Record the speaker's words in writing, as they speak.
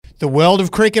The world of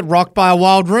cricket rocked by a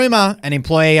wild rumour. An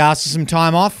employee asks for some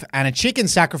time off and a chicken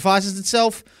sacrifices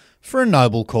itself for a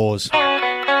noble cause.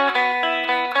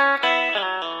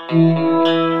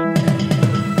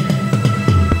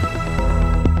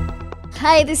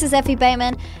 Hey, this is Effie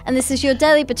Bateman, and this is your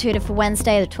Daily Batuta for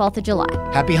Wednesday, the 12th of July.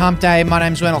 Happy Hump Day. My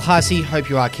name's Wendell Hussey. Hope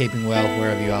you are keeping well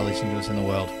wherever you are listening to us in the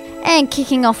world. And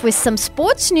kicking off with some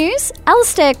sports news,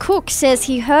 Alistair Cook says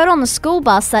he heard on the school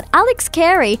bus that Alex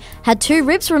Carey had 2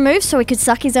 ribs removed so he could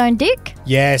suck his own dick.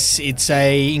 Yes, it's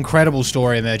a incredible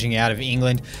story emerging out of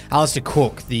England. Alistair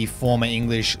Cook, the former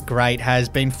English great, has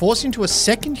been forced into a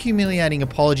second humiliating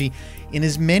apology in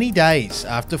as many days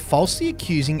after falsely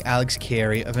accusing Alex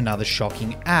Carey of another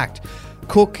shocking act.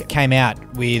 Cook came out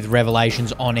with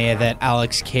revelations on air that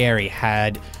Alex Carey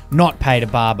had not paid a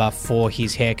barber for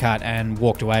his haircut and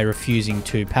walked away refusing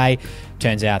to pay.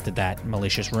 Turns out that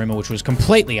malicious rumour, which was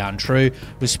completely untrue,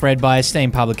 was spread by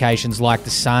esteemed publications like The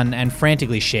Sun and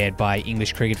frantically shared by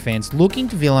English cricket fans looking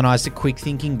to villainise the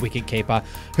quick-thinking wicketkeeper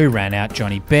who ran out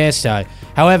Johnny Bairstow.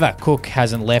 However, Cook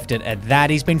hasn't left it at that.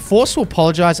 He's been forced to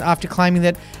apologise after claiming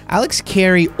that Alex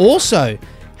Carey also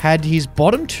had his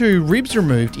bottom 2 ribs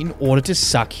removed in order to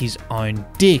suck his own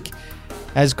dick.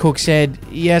 As Cook said,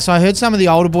 yes, I heard some of the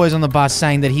older boys on the bus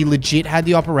saying that he legit had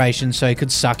the operation so he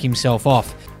could suck himself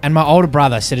off. And my older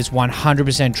brother said it's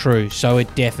 100% true, so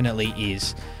it definitely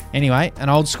is. Anyway, an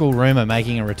old school rumour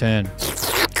making a return.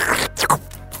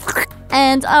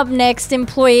 And up next,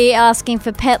 employee asking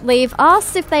for pet leave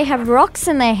asks if they have rocks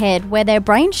in their head where their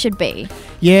brain should be.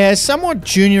 Yeah, a somewhat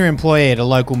junior employee at a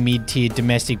local mid-tier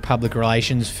domestic public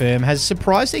relations firm has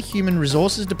surprised their human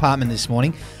resources department this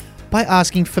morning by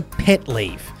asking for pet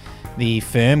leave. The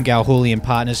firm, Galhouli &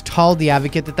 Partners, told The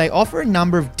Advocate that they offer a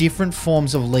number of different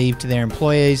forms of leave to their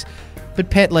employees, but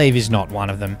pet leave is not one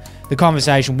of them. The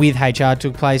conversation with HR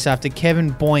took place after Kevin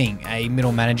Boying, a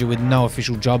middle manager with no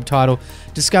official job title,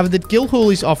 discovered that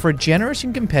Gilhooly's offer a generous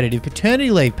and competitive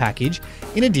paternity leave package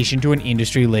in addition to an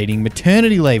industry-leading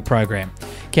maternity leave program.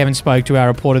 Kevin spoke to our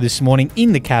reporter this morning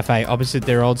in the cafe opposite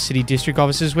their old city district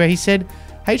offices where he said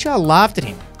HR laughed at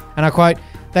him. And I quote,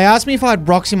 "They asked me if I had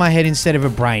rocks in my head instead of a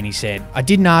brain," he said. "I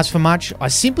didn't ask for much. I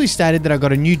simply stated that I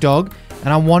got a new dog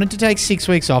and I wanted to take 6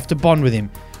 weeks off to bond with him.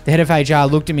 The head of HR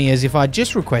looked at me as if I'd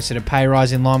just requested a pay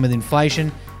rise in line with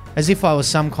inflation, as if I was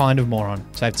some kind of moron."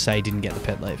 Safe to say he didn't get the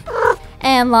pet leave.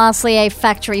 And lastly, a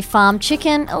factory farm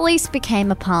chicken at least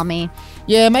became a palmy.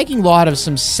 Yeah, making light of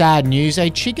some sad news, a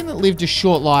chicken that lived a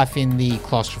short life in the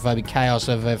claustrophobic chaos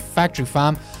of a factory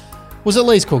farm was at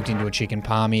least cooked into a chicken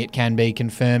palmy, it can be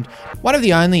confirmed. One of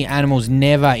the only animals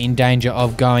never in danger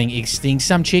of going extinct.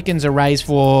 Some chickens are raised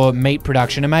for meat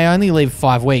production and may only live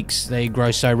 5 weeks. They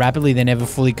grow so rapidly they're never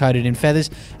fully coated in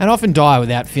feathers and often die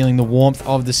without feeling the warmth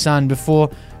of the sun before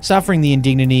suffering the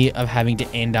indignity of having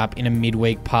to end up in a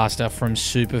midweek pasta from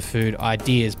superfood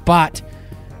ideas. But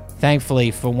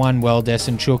thankfully for one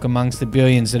well-destined chook amongst the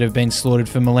billions that have been slaughtered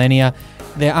for millennia,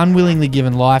 their unwillingly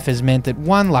given life has meant that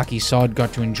one lucky sod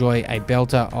got to enjoy a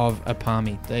belter of a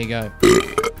palmy. There you go.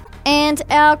 And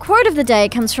our quote of the day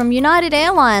comes from United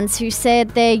Airlines, who said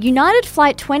their United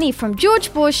Flight 20 from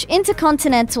George Bush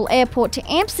Intercontinental Airport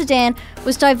to Amsterdam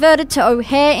was diverted to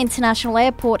O'Hare International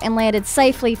Airport and landed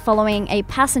safely following a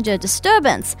passenger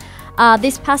disturbance.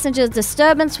 This passenger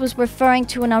disturbance was referring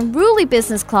to an unruly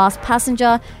business class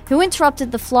passenger who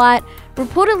interrupted the flight,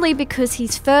 reportedly because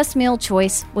his first meal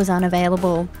choice was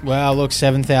unavailable. Well, look,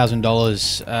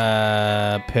 $7,000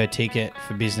 per ticket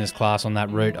for business class on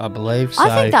that route, I believe. So, I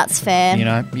think that's fair. You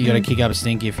know, you got to kick up a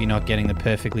stink if you're not getting the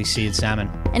perfectly seared salmon.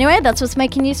 Anyway, that's what's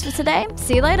making news for today.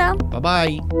 See you later.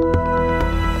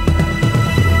 Bye-bye.